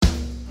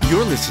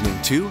You're listening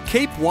to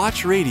Cape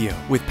Watch Radio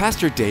with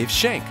Pastor Dave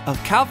Schenk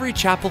of Calvary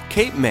Chapel,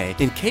 Cape May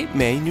in Cape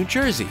May, New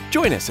Jersey.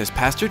 Join us as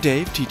Pastor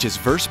Dave teaches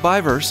verse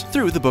by verse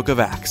through the book of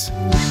Acts.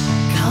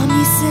 Come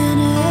ye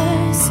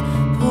sinners,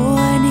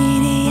 poor,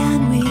 needy,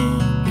 and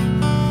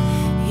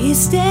weak. He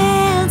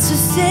stands to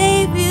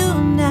save you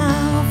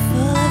now,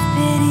 full of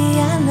pity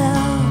and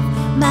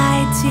love,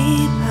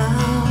 mighty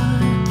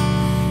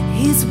power.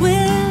 He's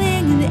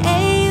willing and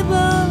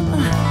able,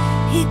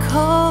 He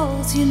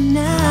calls you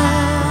now.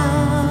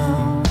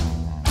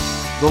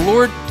 The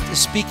Lord is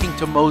speaking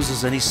to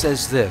Moses, and He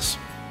says this: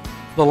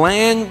 the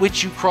land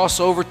which you cross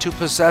over to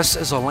possess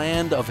is a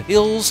land of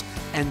hills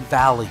and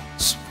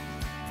valleys.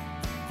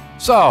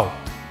 So,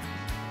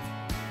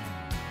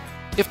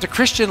 if the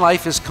Christian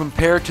life is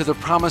compared to the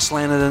promised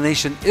land of the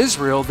nation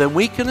Israel, then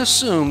we can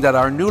assume that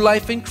our new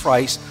life in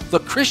Christ, the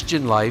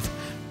Christian life,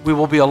 we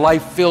will be a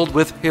life filled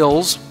with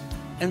hills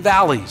and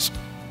valleys,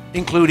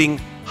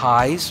 including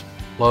highs,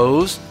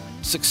 lows,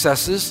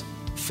 successes,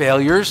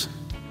 failures,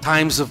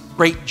 times of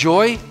great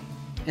joy,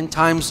 and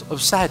times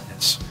of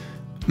sadness.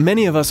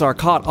 Many of us are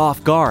caught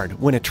off guard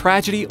when a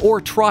tragedy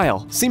or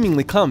trial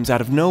seemingly comes out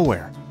of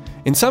nowhere.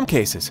 In some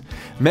cases,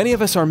 many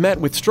of us are met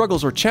with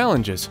struggles or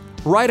challenges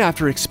right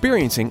after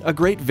experiencing a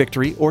great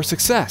victory or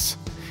success.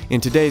 In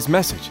today's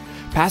message,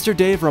 Pastor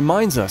Dave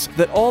reminds us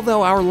that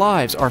although our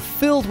lives are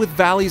filled with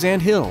valleys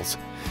and hills,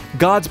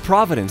 God's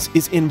providence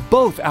is in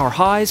both our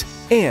highs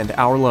and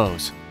our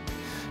lows.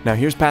 Now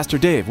here's Pastor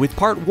Dave with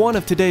part 1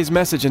 of today's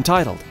message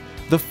entitled,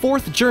 The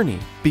Fourth Journey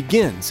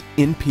Begins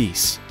in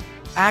Peace.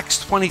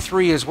 Acts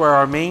 23 is where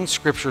our main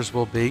scriptures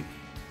will be.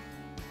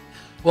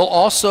 We'll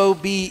also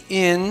be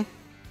in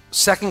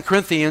 2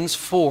 Corinthians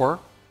 4.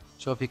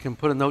 So if you can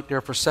put a note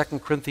there for 2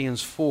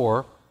 Corinthians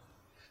 4.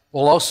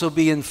 We'll also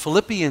be in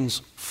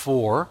Philippians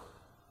 4.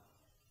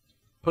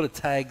 Put a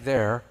tag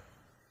there.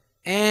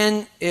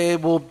 And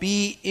it will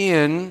be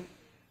in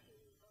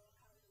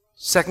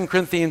 2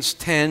 Corinthians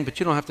 10,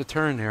 but you don't have to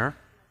turn there.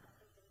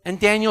 And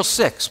Daniel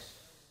 6.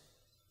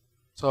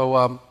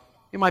 So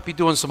you might be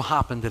doing some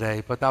hopping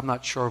today, but I'm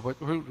not sure. But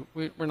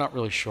we're not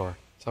really sure.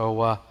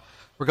 So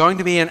we're going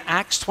to be in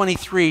Acts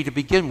 23 to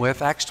begin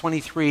with. Acts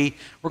 23.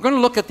 We're going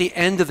to look at the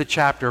end of the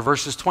chapter,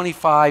 verses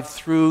 25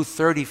 through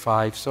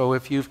 35. So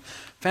if you've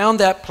found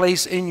that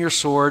place in your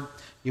sword,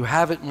 you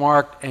have it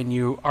marked, and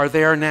you are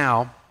there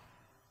now,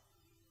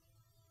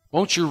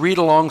 won't you read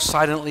along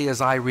silently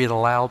as I read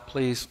aloud,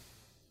 please?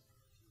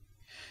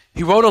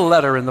 He wrote a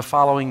letter in the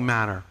following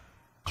manner: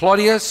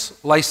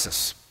 Claudius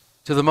Lysis,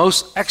 to the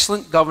most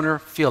excellent governor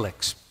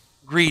Felix,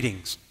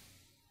 greetings.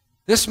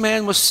 This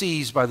man was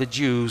seized by the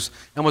Jews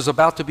and was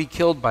about to be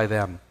killed by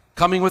them.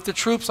 Coming with the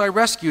troops, I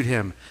rescued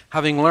him,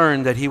 having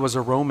learned that he was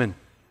a Roman.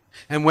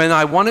 And when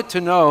I wanted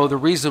to know the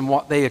reason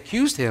why they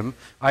accused him,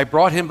 I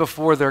brought him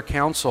before their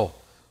council.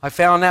 I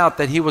found out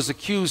that he was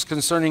accused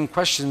concerning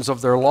questions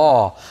of their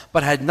law,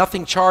 but had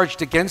nothing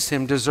charged against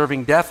him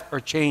deserving death or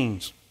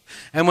chains.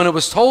 And when it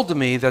was told to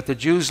me that the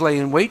Jews lay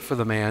in wait for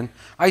the man,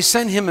 I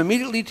sent him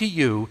immediately to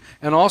you,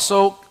 and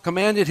also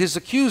commanded his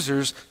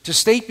accusers to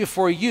state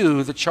before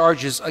you the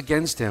charges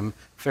against him.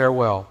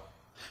 Farewell.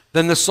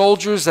 Then the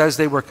soldiers, as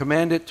they were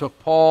commanded, took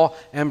Paul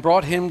and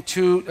brought him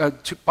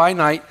by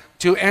night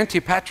to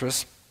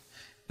Antipatris.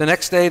 The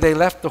next day they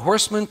left the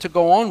horsemen to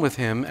go on with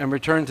him and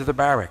returned to the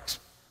barracks.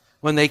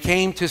 When they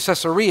came to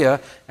Caesarea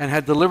and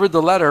had delivered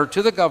the letter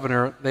to the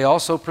governor, they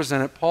also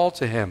presented Paul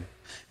to him.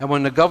 And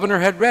when the governor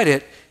had read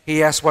it,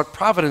 he asked what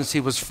province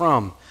he was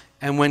from.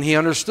 And when he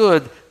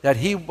understood that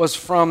he was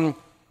from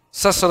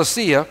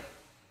Caesarea,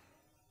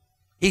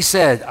 he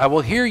said, I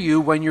will hear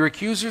you when your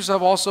accusers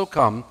have also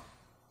come.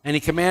 And he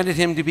commanded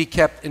him to be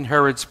kept in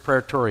Herod's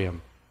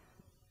praetorium.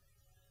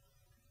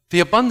 The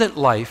abundant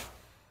life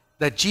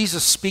that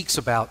Jesus speaks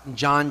about in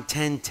John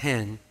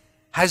 10:10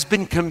 has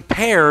been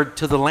compared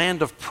to the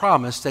land of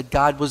promise that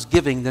God was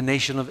giving the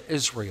nation of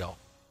Israel.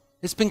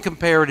 It's been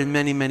compared in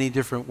many, many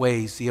different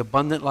ways. The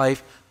abundant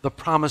life, the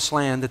promised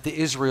land that the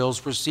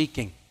Israels were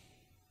seeking.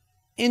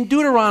 In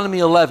Deuteronomy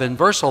 11,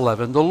 verse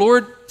 11, the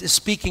Lord is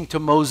speaking to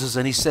Moses,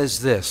 and He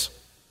says this: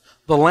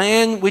 the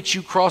land which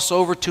you cross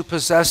over to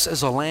possess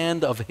is a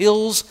land of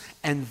hills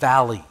and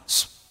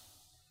valleys.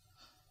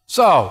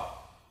 So,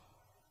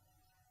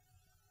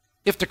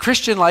 if the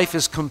Christian life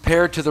is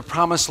compared to the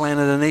promised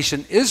land of the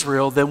nation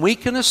Israel, then we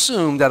can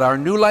assume that our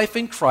new life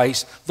in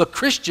Christ, the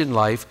Christian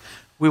life,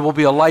 we will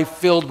be a life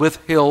filled with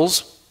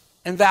hills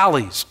and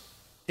valleys,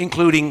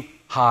 including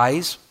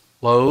highs,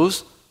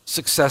 lows,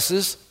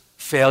 successes,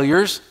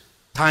 failures,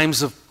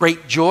 times of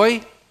great joy,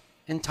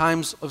 and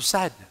times of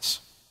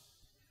sadness.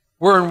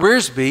 Warren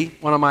Wiersbe,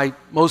 one of my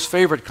most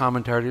favorite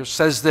commentators,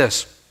 says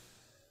this,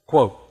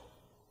 quote,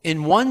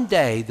 in one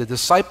day, the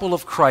disciple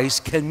of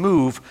Christ can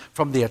move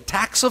from the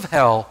attacks of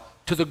hell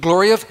to the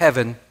glory of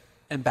heaven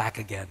and back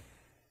again.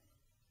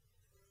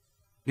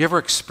 You ever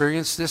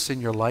experienced this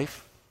in your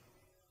life?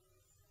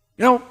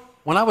 You know,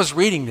 when I was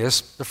reading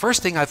this, the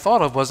first thing I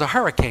thought of was a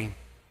hurricane.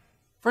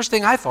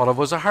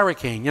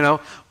 You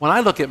know, when I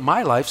look at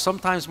my life,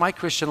 sometimes my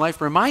Christian life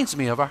reminds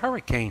me of a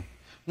hurricane.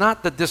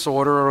 Not the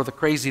disorder or the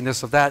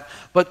craziness of that,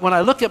 but when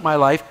I look at my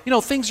life,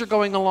 things are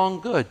going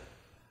along good.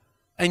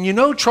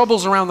 And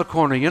trouble's around the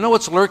corner.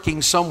 It's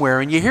lurking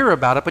somewhere, and you hear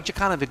about it, but you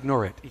kind of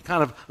ignore it. You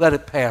kind of let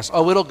it pass.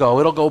 Oh, it'll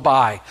go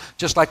by.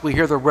 Just like we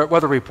hear the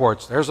weather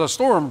reports. There's a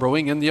storm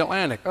brewing in the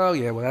Atlantic. Oh,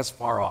 yeah, well, that's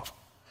far off.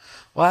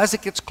 Well, as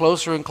it gets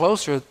closer and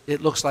closer,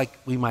 it looks like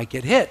we might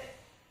get hit.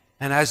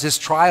 And as this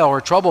trial or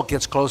trouble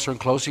gets closer and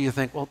closer, you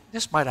think, well,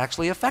 this might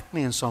actually affect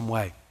me in some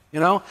way,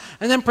 And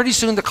then pretty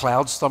soon the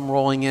clouds come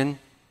rolling in.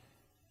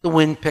 The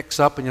wind picks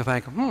up, and you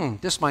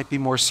think, this might be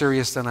more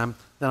serious than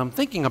I'm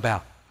thinking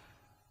about.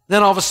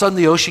 Then all of a sudden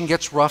the ocean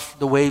gets rough,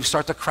 the waves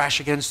start to crash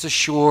against the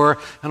shore,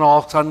 and all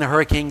of a sudden the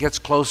hurricane gets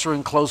closer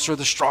and closer,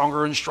 the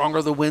stronger and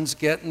stronger the winds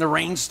get, and the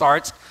rain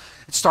starts.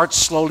 It starts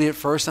slowly at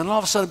first, and all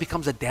of a sudden it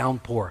becomes a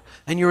downpour,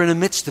 and you're in the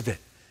midst of it.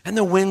 And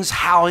the wind's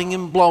howling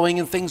and blowing,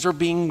 and things are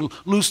being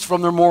loosed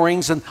from their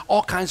moorings, and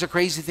all kinds of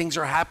crazy things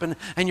are happening,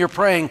 and you're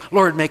praying,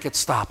 Lord, make it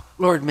stop.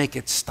 Lord, make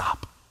it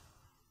stop.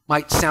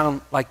 Might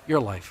sound like your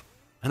life.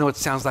 I know it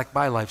sounds like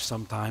my life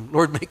sometime.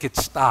 Lord, make it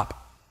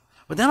stop.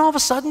 But then all of a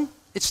sudden,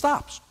 it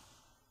stops.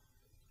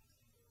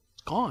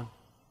 It's gone.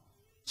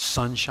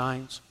 Sun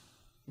shines.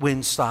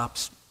 Wind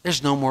stops.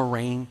 There's no more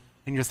rain.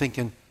 And you're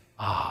thinking,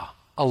 a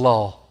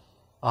lull.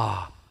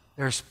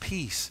 There's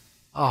peace.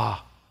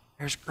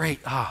 There's great.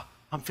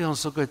 I'm feeling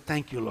so good.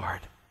 Thank you,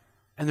 Lord.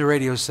 And the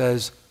radio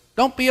says,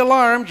 don't be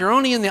alarmed. You're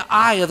only in the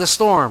eye of the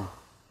storm.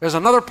 There's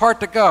another part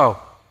to go.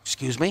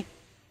 Excuse me?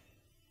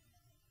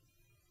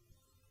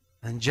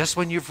 And just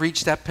when you've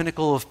reached that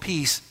pinnacle of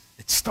peace,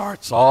 it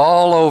starts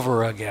all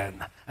over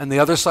again. And the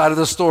other side of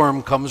the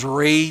storm comes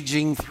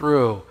raging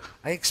through.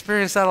 I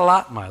experienced that a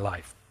lot in my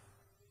life.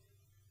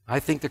 I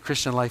think the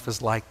Christian life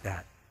is like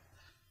that.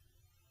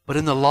 But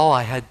in the lull,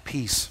 I had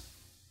peace.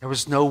 There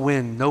was no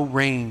wind, no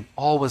rain.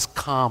 All was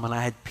calm, and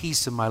I had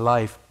peace in my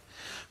life.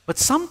 But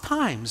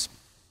sometimes,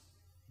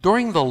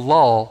 during the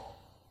lull,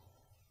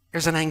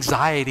 there's an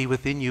anxiety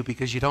within you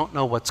because you don't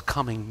know what's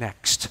coming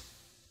next.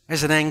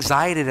 There's an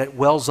anxiety that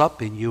wells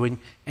up in you, and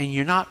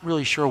you're not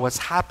really sure what's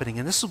happening.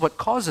 And this is what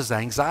causes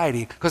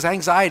anxiety, because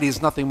anxiety is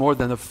nothing more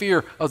than the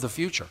fear of the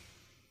future.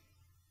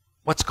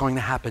 What's going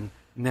to happen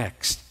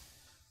next?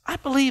 I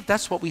believe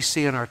that's what we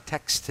see in our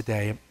text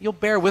today. You'll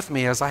bear with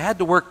me as I had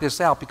to work this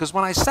out, because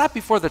when I sat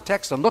before the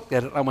text and looked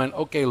at it, I went,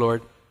 okay,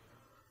 Lord,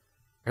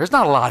 there's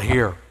not a lot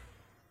here.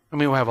 I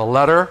mean, we have a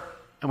letter,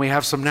 and we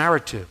have some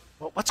narrative.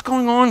 Well, what's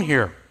going on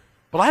here?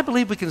 Well, I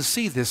believe we can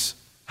see this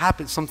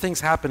happen, some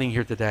things happening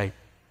here today.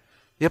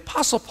 The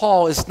Apostle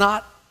Paul is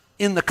not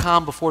in the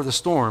calm before the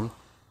storm.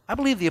 I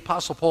believe the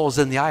Apostle Paul is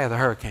in the eye of the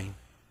hurricane.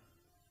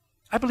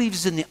 I believe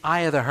he's in the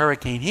eye of the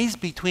hurricane. He's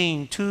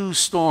between two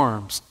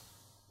storms,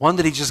 one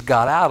that he just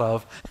got out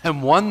of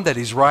and one that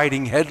he's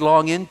riding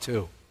headlong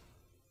into.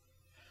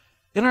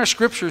 In our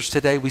scriptures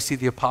today, we see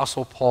the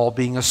Apostle Paul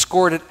being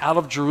escorted out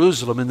of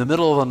Jerusalem in the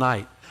middle of the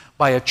night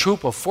by a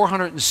troop of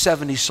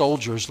 470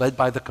 soldiers led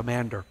by the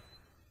commander.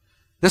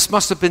 This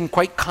must have been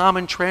quite calm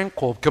and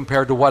tranquil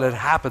compared to what had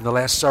happened the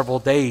last several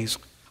days.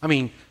 I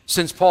mean,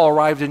 since Paul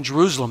arrived in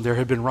Jerusalem, there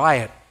had been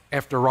riot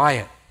after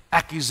riot,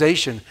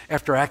 accusation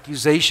after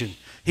accusation.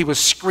 He was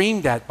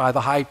screamed at by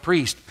the high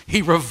priest.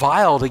 He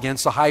reviled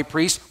against the high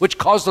priest, which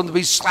caused him to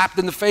be slapped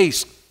in the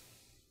face.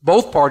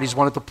 Both parties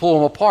wanted to pull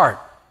him apart.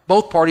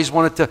 Both parties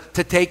wanted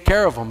to take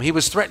care of him. He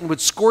was threatened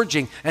with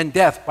scourging and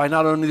death by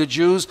not only the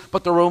Jews,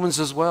 but the Romans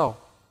as well.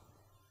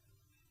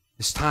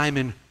 His time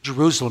in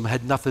Jerusalem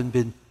had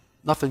nothing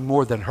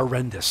more than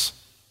horrendous.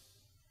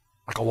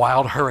 Like a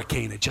wild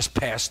hurricane had just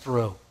passed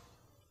through.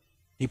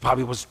 He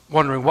probably was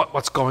wondering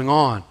what's going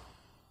on.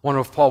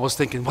 Wonder if Paul was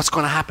thinking, what's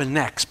going to happen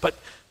next? But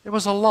there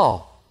was a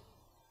lull.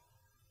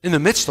 In the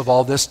midst of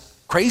all this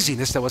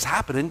craziness that was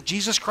happening,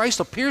 Jesus Christ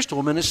appears to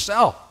him in his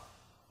cell.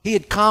 He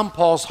had calmed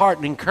Paul's heart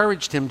and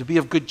encouraged him to be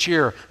of good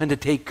cheer and to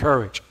take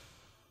courage.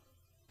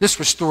 This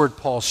restored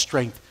Paul's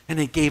strength, and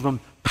it gave him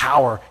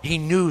power. He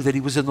knew that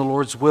he was in the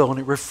Lord's will, and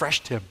it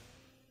refreshed him.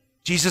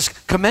 Jesus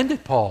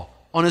commended Paul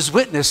on his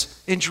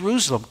witness in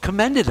Jerusalem,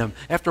 commended him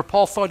after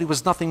Paul thought he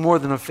was nothing more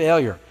than a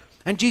failure.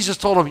 And Jesus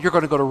told him, you're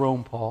going to go to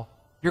Rome, Paul.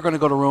 You're going to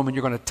go to Rome and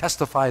you're going to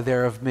testify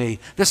there of me.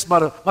 This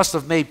must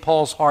have made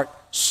Paul's heart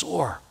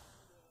sore.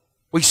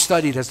 We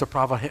studied as the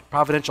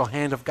providential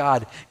hand of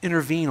God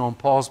intervened on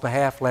Paul's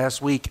behalf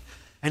last week,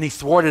 and he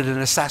thwarted an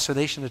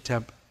assassination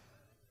attempt.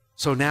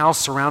 So now,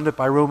 surrounded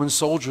by Roman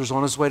soldiers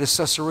on his way to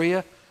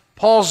Caesarea,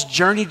 Paul's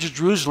journey to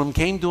Jerusalem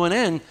came to an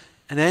end,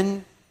 and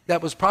then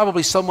that was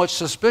probably somewhat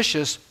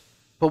suspicious,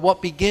 but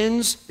what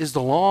begins is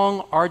the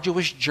long,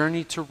 arduous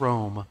journey to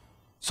Rome.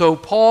 So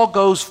Paul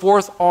goes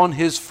forth on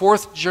his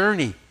fourth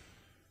journey.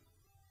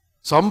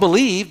 Some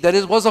believe that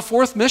it was a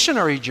fourth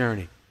missionary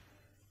journey.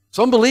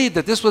 Some believe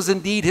that this was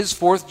indeed his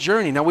fourth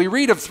journey. Now we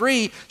read of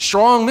 3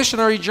 strong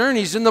missionary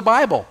journeys in the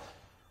Bible.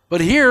 But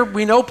here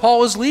we know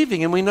Paul is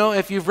leaving, and we know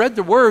if you've read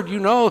the Word, you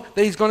know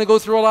that he's going to go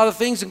through a lot of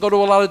things and go to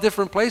a lot of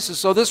different places.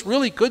 So this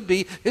really could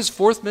be his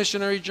fourth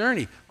missionary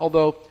journey,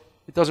 although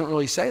it doesn't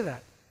really say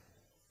that.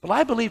 But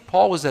I believe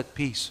Paul was at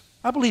peace.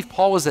 I believe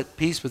Paul was at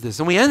peace with this.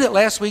 And we ended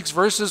last week's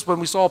verses when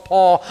we saw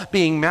Paul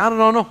being mounted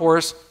on a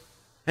horse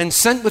and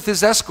sent with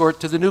his escort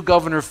to the new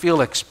governor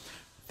Felix.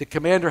 The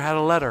commander had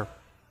a letter.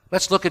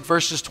 Let's look at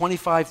verses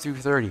 25 through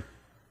 30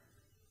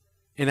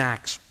 in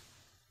Acts.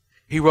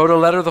 He wrote a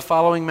letter the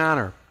following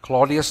manner: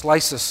 Claudius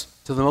Lysis,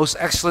 to the most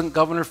excellent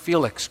governor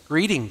Felix,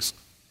 greetings.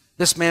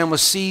 This man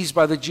was seized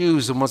by the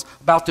Jews and was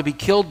about to be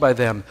killed by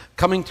them.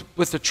 Coming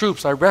with the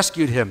troops, I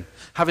rescued him,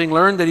 having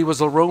learned that he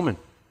was a Roman.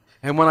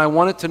 And when I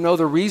wanted to know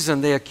the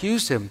reason they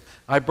accused him,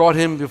 I brought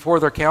him before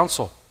their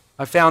council.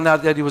 I found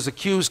out that he was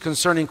accused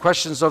concerning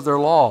questions of their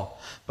law,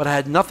 but I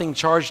had nothing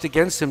charged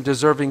against him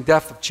deserving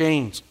death of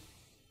chains.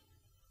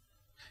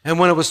 And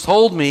when it was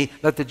told me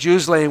that the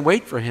Jews lay in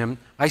wait for him,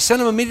 I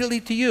sent him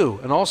immediately to you,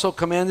 and also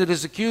commanded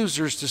his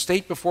accusers to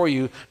state before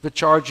you the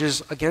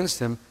charges against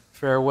him.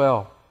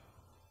 Farewell.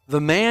 The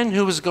man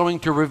who was going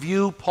to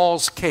review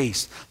Paul's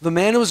case, the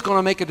man who was going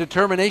to make a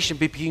determination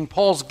between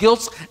Paul's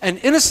guilt and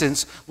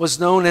innocence, was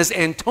known as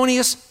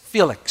Antonius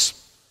Felix.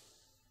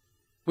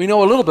 We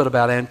know a little bit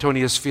about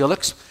Antonius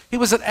Felix. He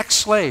was an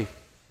ex-slave.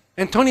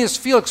 Antonius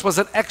Felix was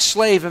an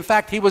ex-slave. In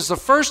fact, he was the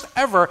first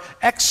ever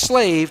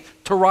ex-slave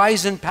to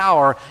rise in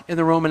power in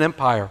the Roman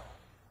Empire.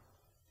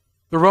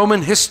 The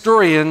Roman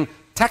historian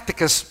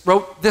Tacitus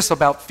wrote this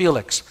about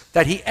Felix,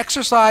 that he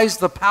exercised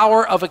the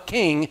power of a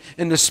king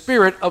in the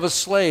spirit of a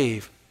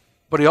slave.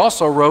 But he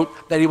also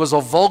wrote that he was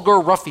a vulgar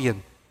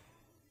ruffian.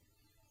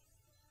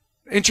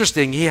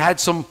 Interesting, he had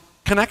some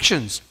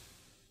connections.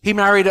 He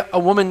married a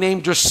woman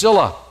named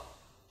Drusilla.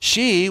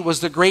 She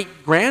was the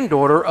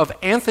great-granddaughter of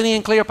Antony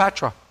and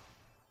Cleopatra.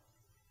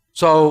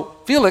 So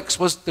Felix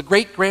was the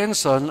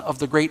great-grandson of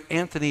the great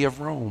Antony of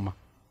Rome.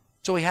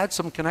 So he had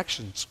some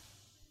connections.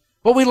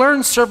 But we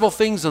learned several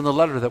things in the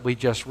letter that we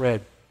just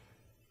read.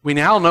 We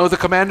now know the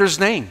commander's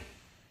name.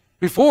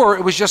 Before,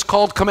 it was just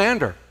called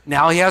commander.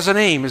 Now he has a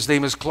name. His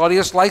name is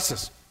Claudius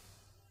Lysis.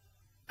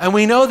 And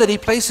we know that he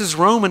places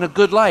Rome in a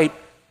good light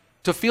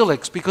to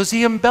Felix because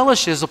he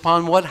embellishes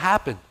upon what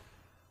happened.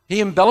 He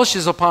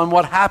embellishes upon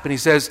what happened. He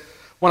says,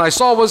 when I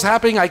saw what was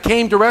happening, I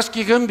came to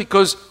rescue him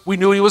because we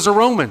knew he was a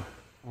Roman.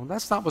 Well,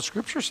 that's not what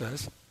Scripture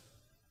says.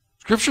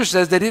 Scripture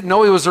says they didn't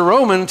know he was a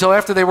Roman until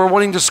after they were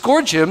wanting to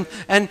scourge him,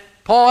 and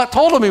Paul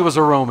told him he was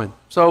a Roman.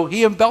 So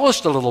he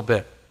embellished a little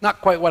bit.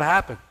 Not quite what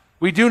happened.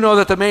 We do know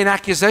that the main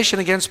accusation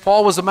against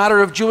Paul was a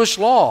matter of Jewish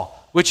law,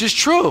 which is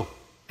true.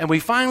 And we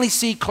finally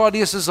see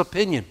Claudius's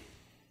opinion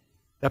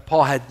that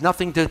Paul had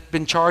nothing to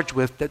been charged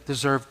with that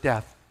deserved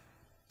death.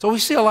 So we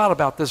see a lot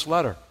about this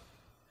letter.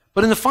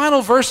 But in the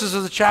final verses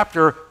of the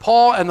chapter,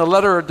 Paul and the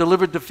letter are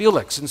delivered to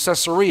Felix in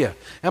Caesarea.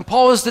 And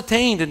Paul is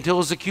detained until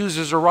his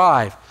accusers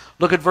arrive.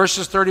 Look at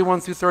verses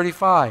 31 through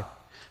 35.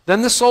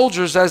 Then the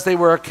soldiers, as they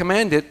were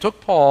commanded, took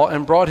Paul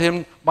and brought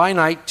him by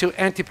night to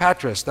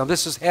Antipatris. Now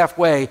this is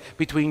halfway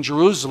between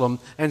Jerusalem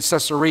and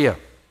Caesarea.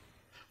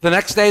 The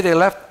next day they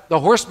left the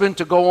horsemen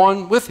to go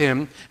on with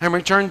him and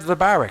returned to the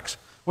barracks.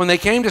 When they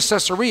came to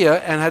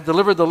Caesarea and had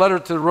delivered the letter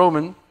to the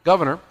Roman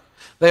governor,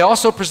 they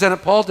also presented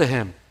Paul to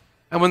him.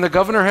 And when the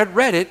governor had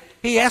read it,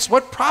 he asked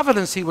what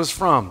province he was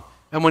from.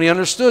 And when he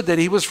understood that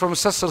he was from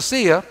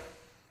Caesarea,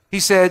 he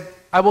said,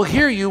 I will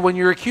hear you when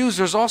your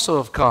accusers also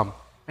have come.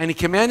 And he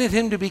commanded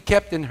him to be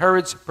kept in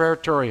Herod's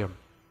praetorium.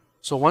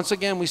 So once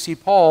again, we see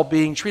Paul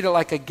being treated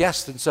like a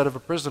guest instead of a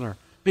prisoner,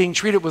 being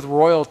treated with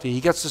royalty.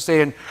 He gets to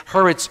stay in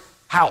Herod's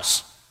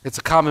house. It's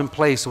a common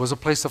place. It was a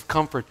place of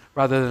comfort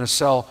rather than a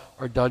cell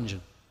or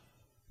dungeon.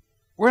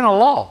 We're in a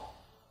lull.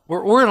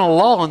 We're in a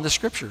lull in the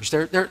Scriptures.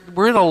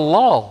 We're in a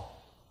lull.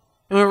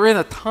 And we're in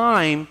a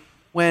time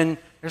when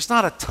there's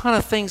not a ton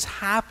of things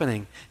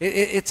happening.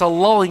 It's a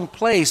lulling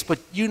place, but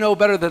you know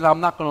better that I'm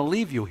not going to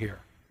leave you here.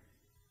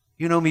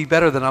 You know me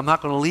better than I'm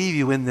not going to leave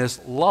you in this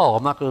lull.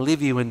 I'm not going to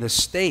leave you in this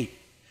state.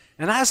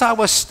 And as I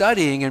was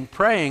studying and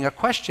praying, a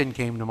question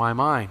came to my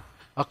mind.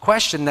 A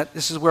question that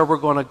this is where we're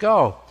going to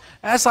go.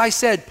 As I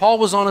said, Paul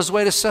was on his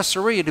way to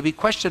Caesarea to be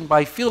questioned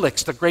by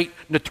Felix, the great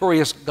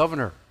notorious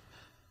governor.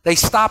 They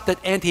stopped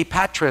at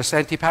Antipatris.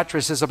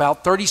 Antipatris is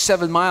about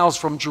 37 miles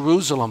from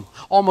Jerusalem,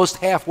 almost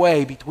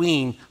halfway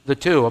between the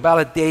two,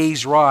 about a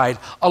day's ride,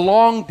 a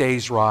long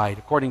day's ride,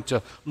 according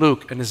to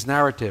Luke and his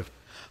narrative.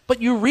 But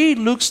you read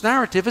Luke's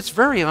narrative, it's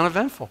very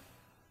uneventful.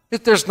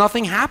 There's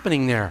nothing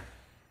happening there.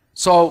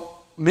 So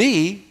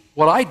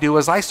what I do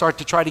is I start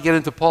to try to get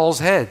into Paul's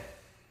head.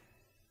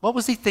 What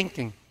was he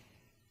thinking?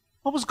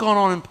 What was going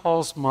on in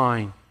Paul's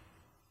mind?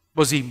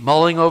 Was he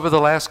mulling over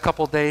the last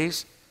couple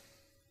days?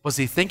 Was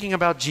he thinking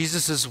about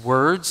Jesus'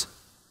 words?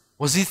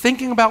 Was he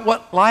thinking about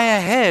what lie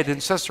ahead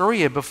in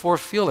Caesarea before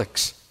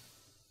Felix?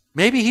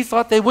 Maybe he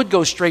thought they would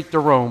go straight to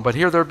Rome, but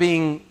here they're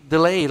being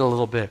delayed a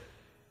little bit.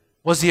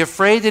 Was he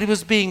afraid that he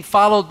was being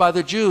followed by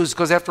the Jews?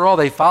 Because after all,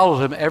 they followed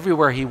him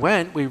everywhere he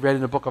went. We read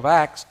in the book of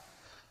Acts.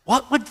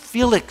 What would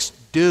Felix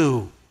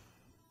do?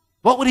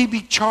 What would he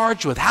be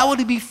charged with? How would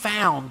he be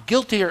found?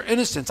 Guilty or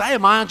innocent? I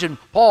imagine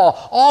Paul,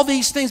 all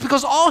these things,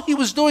 because all he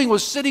was doing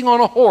was sitting on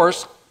a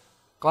horse,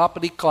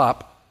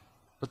 cloppity-clop,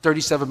 for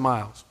 37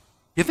 miles.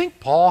 You think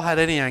Paul had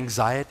any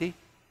anxiety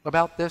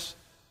about this?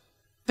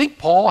 Think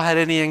Paul had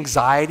any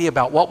anxiety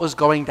about what was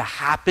going to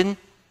happen?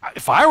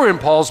 If I were in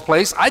Paul's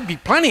place, I'd be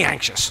plenty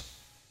anxious.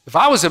 If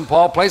I was in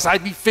Paul's place,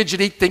 I'd be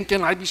fidgety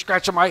thinking, I'd be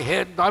scratching my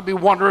head, and I'd be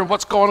wondering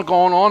what's going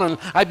on, and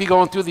I'd be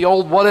going through the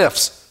old what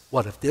ifs.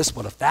 What if this,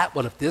 what if that,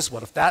 what if this,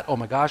 what if that, oh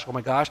my gosh,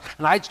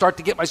 and I'd start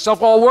to get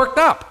myself all worked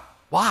up.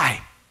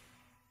 Why?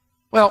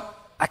 Well,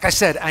 like I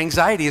said,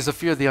 anxiety is a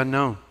fear of the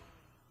unknown,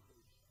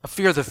 a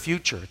fear of the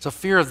future. It's a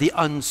fear of the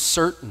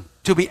uncertain.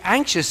 To be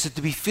anxious is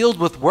to be filled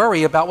with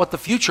worry about what the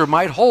future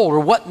might hold or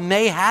what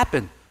may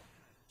happen.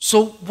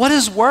 So what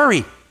is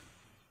worry?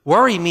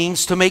 Worry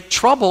means to make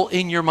trouble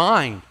in your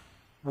mind.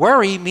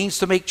 Worry means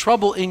to make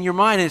trouble in your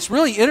mind. And it's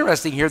really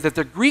interesting here that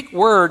the Greek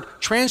word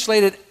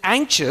translated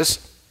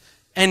anxious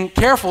and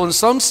careful in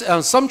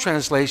some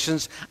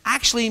translations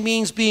actually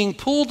means being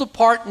pulled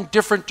apart in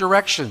different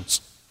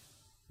directions.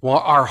 Well,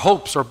 our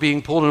hopes are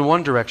being pulled in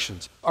one direction.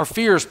 Our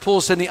fears pull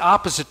us in the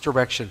opposite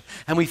direction.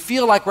 And we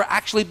feel like we're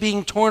actually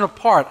being torn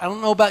apart. I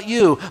don't know about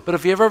you, but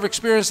if you've ever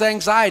experienced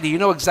anxiety, you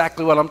know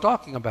exactly what I'm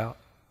talking about.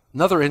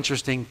 Another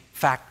interesting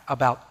fact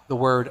about the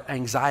word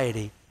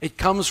anxiety, it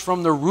comes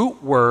from the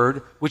root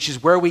word, which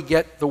is where we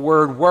get the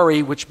word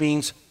worry, which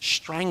means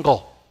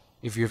strangle.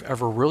 If you've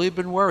ever really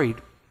been worried,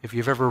 if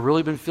you've ever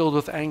really been filled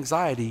with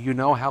anxiety, you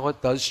know how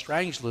it does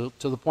strangle you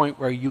to the point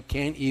where you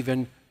can't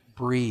even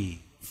breathe.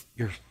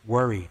 You're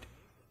worried.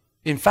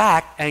 In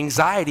fact,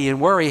 anxiety and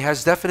worry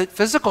has definite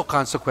physical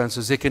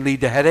consequences. It can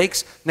lead to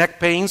headaches, neck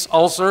pains,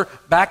 ulcer,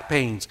 back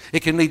pains.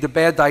 It can lead to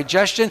bad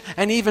digestion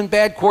and even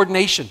bad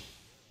coordination.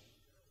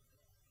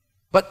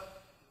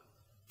 But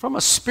from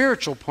a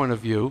spiritual point of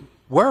view,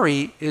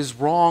 worry is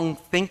wrong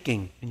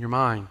thinking in your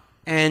mind.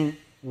 And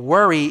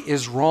worry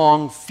is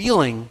wrong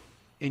feeling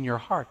in your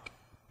heart.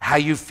 How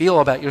you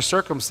feel about your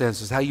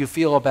circumstances, how you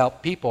feel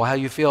about people, how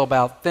you feel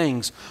about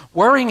things.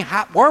 Worry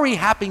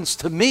happens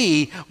to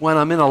me when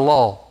I'm in a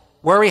lull.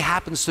 Worry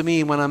happens to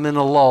me when I'm in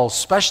a lull,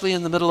 especially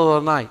in the middle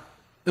of the night.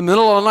 In the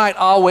middle of the night,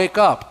 I'll wake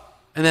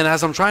up. And then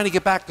as I'm trying to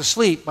get back to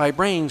sleep, my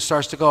brain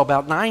starts to go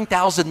about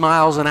 9,000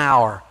 miles an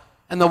hour.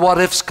 And the what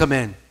ifs come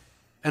in.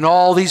 And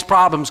all these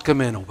problems come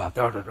in.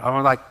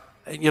 I'm like,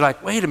 and you're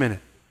like, wait a minute.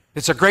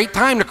 It's a great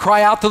time to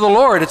cry out to the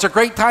Lord. It's a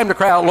great time to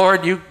cry out,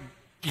 Lord, you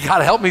got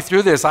to help me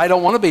through this. I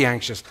don't want to be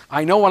anxious.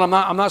 I know when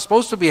I'm not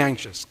supposed to be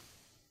anxious.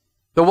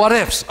 The what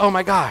ifs, oh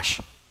my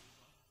gosh.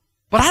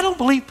 But I don't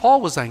believe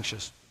Paul was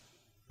anxious.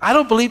 I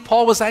don't believe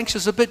Paul was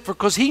anxious a bit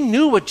because he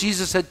knew what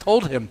Jesus had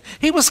told him.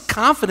 He was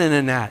confident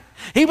in that.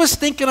 He was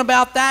thinking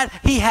about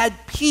that. He had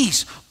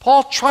peace.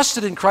 Paul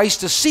trusted in Christ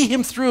to see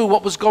him through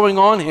what was going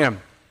on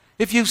him.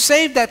 If you've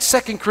saved that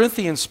 2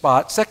 Corinthians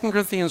spot, 2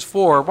 Corinthians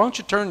 4, why don't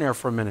you turn there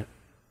for a minute?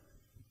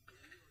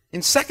 In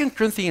 2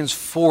 Corinthians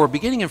 4,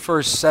 beginning in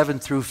verse 7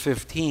 through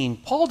 15,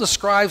 Paul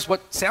describes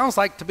what sounds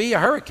like to be a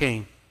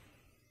hurricane.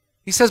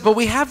 He says, but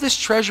we have this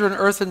treasure in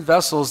earthen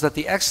vessels, that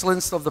the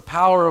excellence of the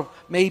power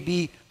may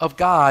be of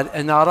God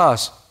and not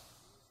us.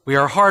 We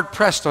are hard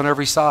pressed on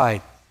every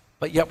side,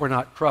 but yet we're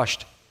not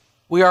crushed.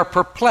 We are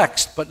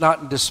perplexed, but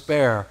not in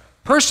despair.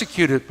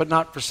 Persecuted, but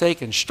not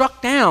forsaken.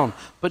 Struck down,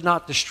 but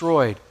not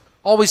destroyed.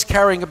 Always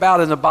carrying about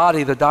in the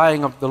body the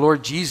dying of the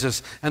Lord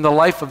Jesus, and the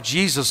life of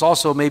Jesus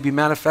also may be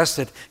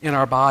manifested in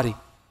our body.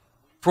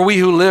 For we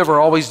who live are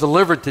always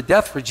delivered to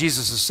death for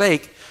Jesus'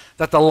 sake,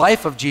 that the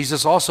life of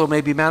Jesus also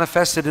may be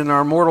manifested in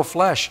our mortal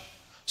flesh.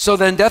 So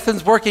then death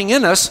is working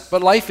in us,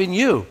 but life in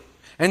you.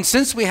 And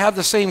since we have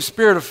the same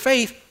spirit of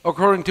faith,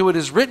 according to it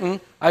is written,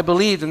 I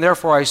believed and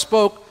therefore I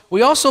spoke,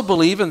 we also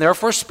believe and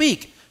therefore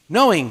speak,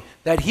 knowing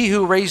that he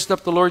who raised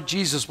up the Lord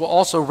Jesus will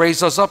also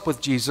raise us up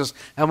with Jesus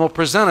and will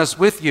present us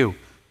with you.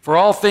 For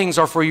all things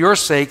are for your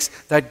sakes,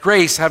 that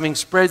grace, having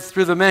spread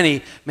through the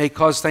many, may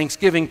cause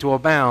thanksgiving to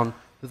abound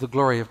to the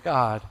glory of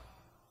God.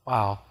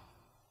 Wow.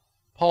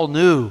 Paul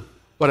knew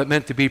what it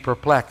meant to be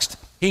perplexed.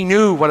 He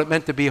knew what it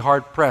meant to be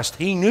hard-pressed.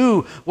 He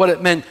knew what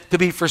it meant to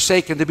be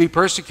forsaken, to be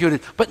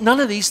persecuted. But none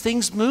of these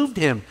things moved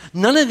him.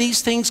 None of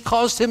these things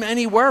caused him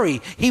any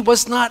worry. He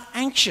was not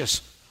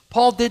anxious.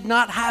 Paul did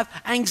not have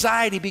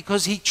anxiety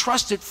because he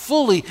trusted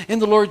fully in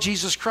the Lord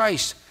Jesus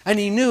Christ. And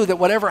he knew that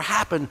whatever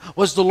happened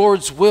was the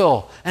Lord's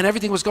will, and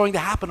everything was going to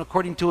happen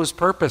according to his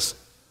purpose.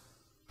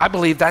 I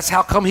believe that's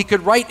how come he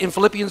could write in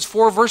Philippians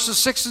 4, verses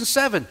 6 and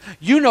 7.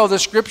 You know the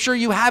scripture,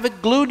 you have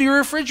it glued to your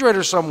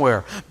refrigerator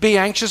somewhere. Be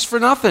anxious for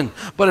nothing,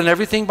 but in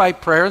everything by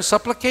prayer and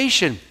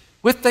supplication,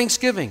 with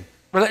thanksgiving.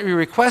 Let your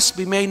requests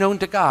be made known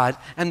to God,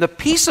 and the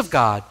peace of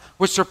God,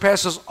 which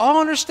surpasses all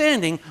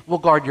understanding, will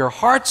guard your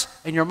hearts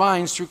and your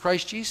minds through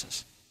Christ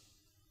Jesus.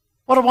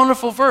 What a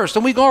wonderful verse.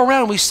 And we go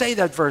around and we say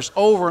that verse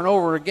over and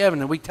over again,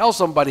 and we tell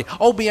somebody,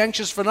 oh, be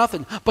anxious for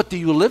nothing. But do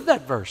you live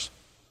that verse?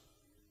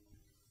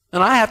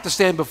 And I have to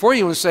stand before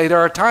you and say, there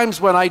are times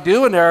when I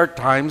do and there are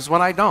times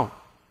when I don't.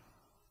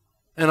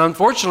 And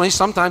unfortunately,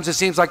 sometimes it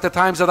seems like the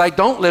times that I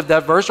don't live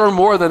that verse are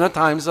more than the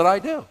times that I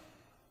do.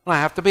 And I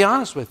have to be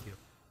honest with you.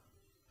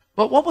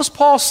 But what was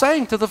Paul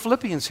saying to the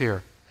Philippians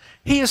here?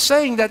 He is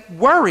saying that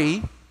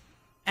worry,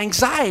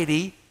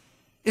 anxiety,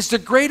 is the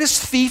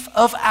greatest thief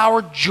of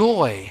our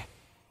joy.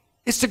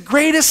 It's the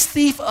greatest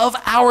thief of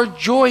our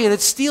joy, and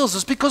it steals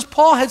us, because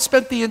Paul had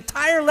spent the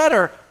entire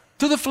letter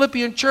to the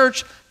Philippian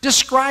church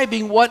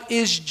describing what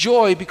is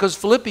joy, because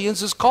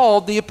Philippians is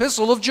called the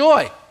epistle of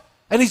joy.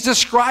 And he's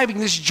describing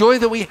this joy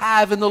that we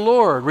have in the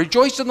Lord.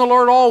 Rejoice in the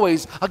Lord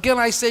always. Again,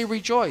 I say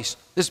rejoice.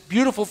 This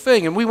beautiful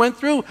thing. And we went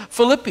through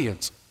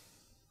Philippians.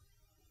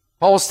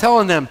 Paul was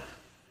telling them,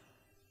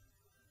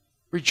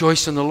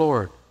 rejoice in the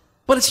Lord.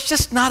 But it's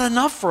just not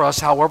enough for us,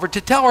 however,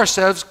 to tell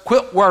ourselves,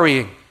 quit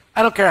worrying.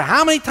 I don't care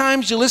how many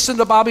times you listen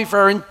to Bobby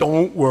Farron,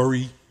 don't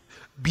worry,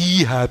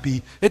 be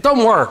happy. It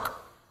doesn't work.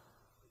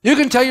 You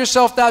can tell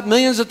yourself that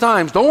millions of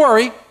times. Don't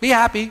worry, be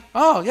happy.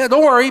 Oh, yeah,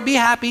 don't worry, be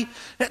happy.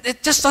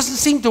 It just doesn't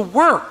seem to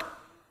work.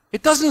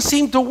 It doesn't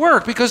seem to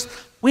work because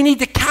we need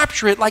to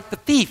capture it like the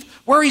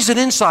thief. Worry's an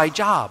inside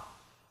job.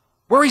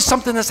 Worry's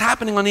something that's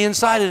happening on the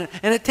inside,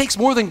 and it takes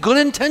more than good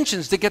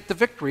intentions to get the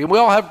victory. And we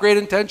all have great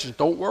intentions.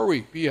 Don't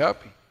worry, be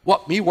happy.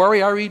 What, me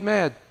worry? I read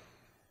mad.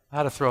 I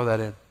had to throw that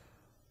in.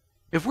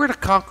 If we're to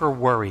conquer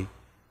worry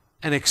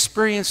and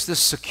experience this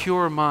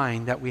secure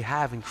mind that we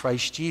have in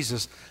Christ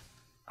Jesus,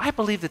 I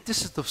believe that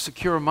this is the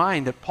secure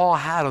mind that Paul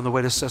had on the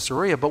way to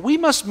Caesarea. But we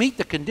must meet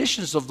the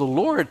conditions of the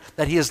Lord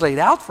that he has laid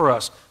out for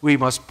us. We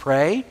must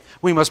pray.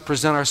 We must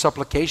present our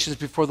supplications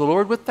before the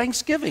Lord with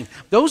thanksgiving.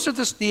 Those are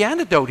the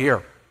antidote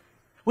here.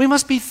 We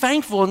must be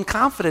thankful and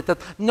confident that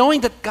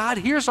knowing that God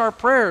hears our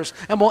prayers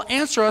and will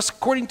answer us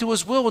according to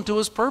his will and to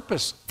his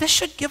purpose. This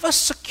should give us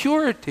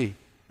security.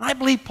 I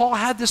believe Paul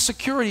had this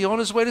security on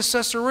his way to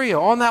Caesarea,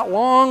 on that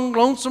long,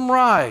 lonesome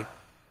ride.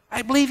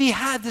 I believe he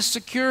had this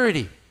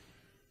security.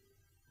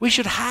 We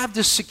should have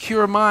this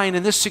secure mind,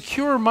 and this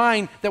secure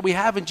mind that we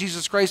have in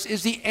Jesus Christ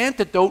is the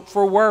antidote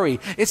for worry.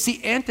 It's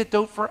the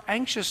antidote for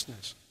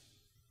anxiousness.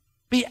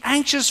 Be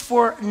anxious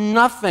for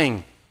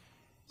nothing.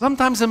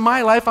 Sometimes in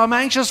my life, I'm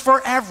anxious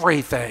for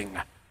everything.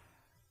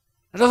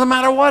 It doesn't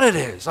matter what it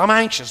is. I'm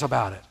anxious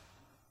about it.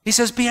 He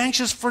says, be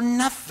anxious for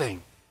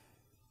nothing.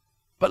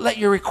 But let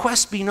your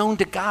requests be known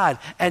to God,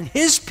 and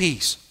his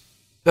peace,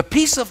 the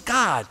peace of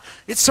God,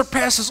 it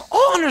surpasses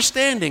all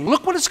understanding.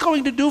 Look what it's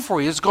going to do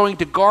for you. It's going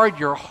to guard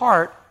your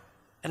heart,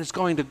 and it's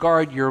going to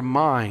guard your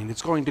mind.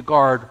 It's going to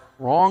guard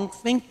wrong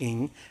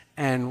thinking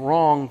and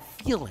wrong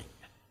feeling.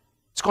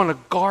 It's going to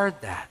guard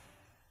that.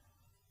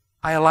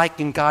 I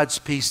liken God's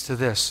peace to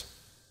this.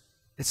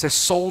 It's a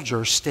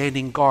soldier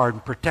standing guard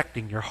and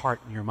protecting your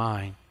heart and your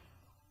mind.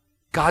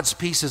 God's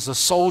peace is a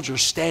soldier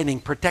standing,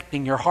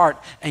 protecting your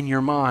heart and your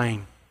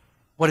mind.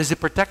 What is it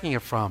protecting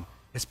it from?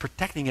 It's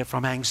protecting it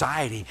from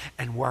anxiety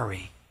and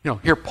worry. You know,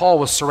 here Paul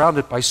was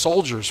surrounded by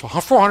soldiers,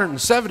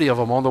 470 of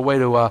them on the way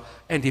to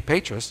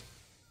Antipatris.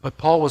 But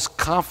Paul was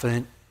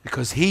confident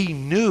because he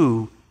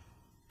knew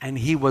and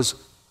he was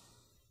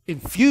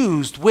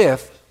infused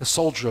with the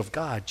soldier of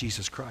God,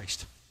 Jesus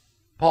Christ.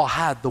 Paul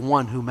had the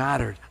one who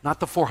mattered, not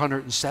the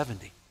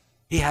 470.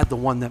 He had the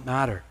one that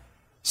mattered.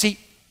 See,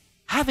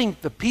 having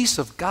the peace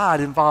of God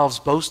involves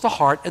both the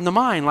heart and the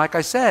mind, like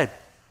I said.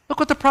 Look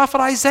what the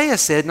prophet Isaiah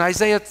said in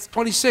Isaiah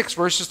 26,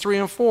 verses 3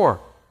 and 4.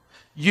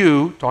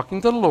 You,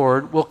 talking to the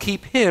Lord, will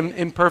keep him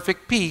in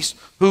perfect peace,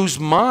 whose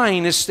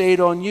mind is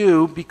stayed on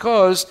you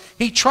because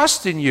he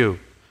trusts in you.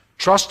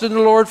 Trust in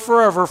the Lord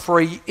forever,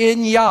 for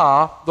in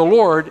Yah, the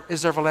Lord,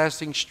 is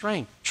everlasting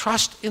strength.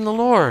 Trust in the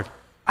Lord.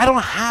 I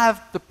don't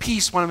have the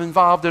peace when I'm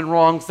involved in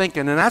wrong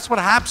thinking, and that's what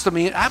happens to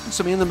me. It happens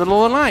to me in the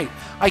middle of the night.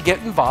 I get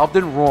involved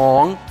in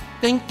wrong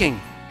thinking.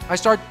 I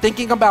start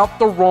thinking about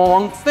the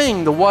wrong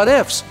thing, the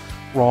what-ifs.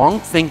 Wrong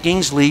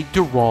thinkings lead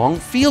to wrong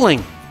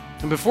feeling.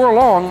 And before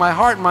long, my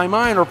heart and my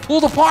mind are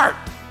pulled apart,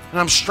 and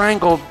I'm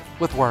strangled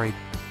with worry.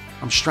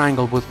 I'm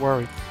strangled with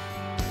worry.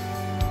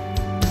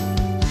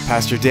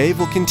 Pastor Dave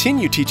will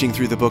continue teaching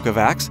through the book of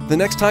Acts the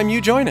next time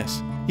you join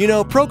us. You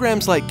know,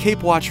 programs like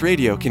Cape Watch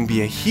Radio can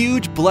be a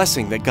huge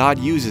blessing that God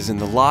uses in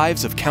the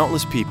lives of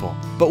countless people.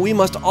 But we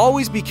must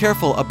always be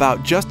careful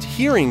about just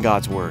hearing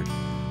God's word.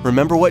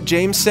 Remember what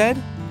James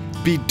said?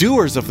 Be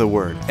doers of the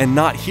word and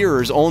not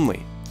hearers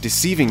only,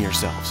 deceiving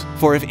yourselves.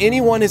 For if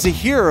anyone is a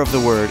hearer of the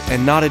word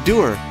and not a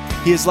doer,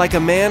 he is like a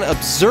man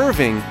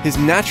observing his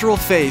natural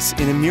face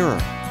in a mirror.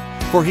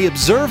 For he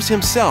observes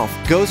himself,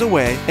 goes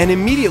away, and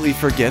immediately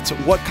forgets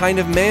what kind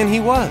of man he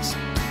was.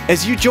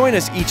 As you join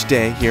us each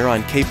day here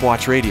on Cape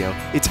Watch Radio,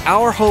 it's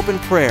our hope and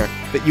prayer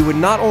that you would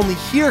not only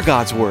hear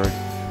God's word,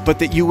 but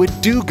that you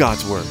would do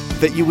God's word,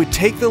 that you would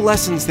take the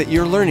lessons that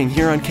you're learning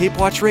here on Cape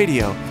Watch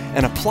Radio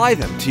and apply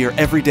them to your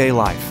everyday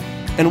life.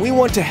 And we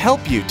want to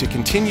help you to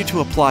continue to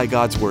apply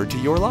God's word to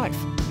your life.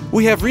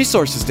 We have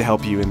resources to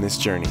help you in this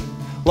journey.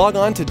 Log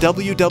on to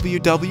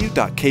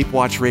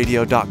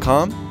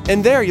www.capewatchradio.com,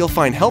 and there you'll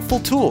find helpful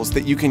tools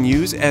that you can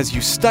use as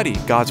you study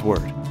God's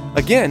word.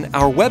 Again,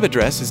 our web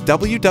address is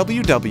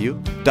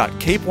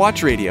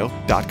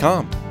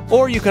www.capewatchradio.com.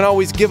 Or you can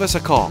always give us a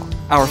call.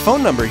 Our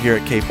phone number here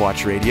at Cape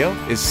Watch Radio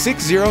is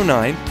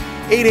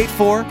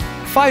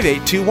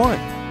 609-884-5821.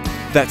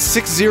 That's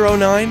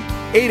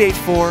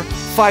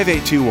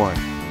 609-884-5821.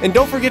 And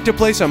don't forget to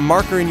place a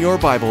marker in your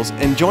Bibles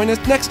and join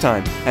us next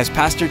time as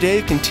Pastor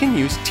Dave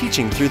continues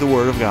teaching through the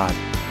Word of God.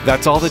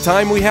 That's all the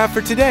time we have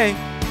for today.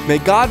 May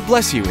God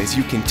bless you as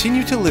you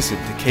continue to listen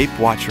to Cape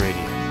Watch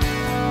Radio.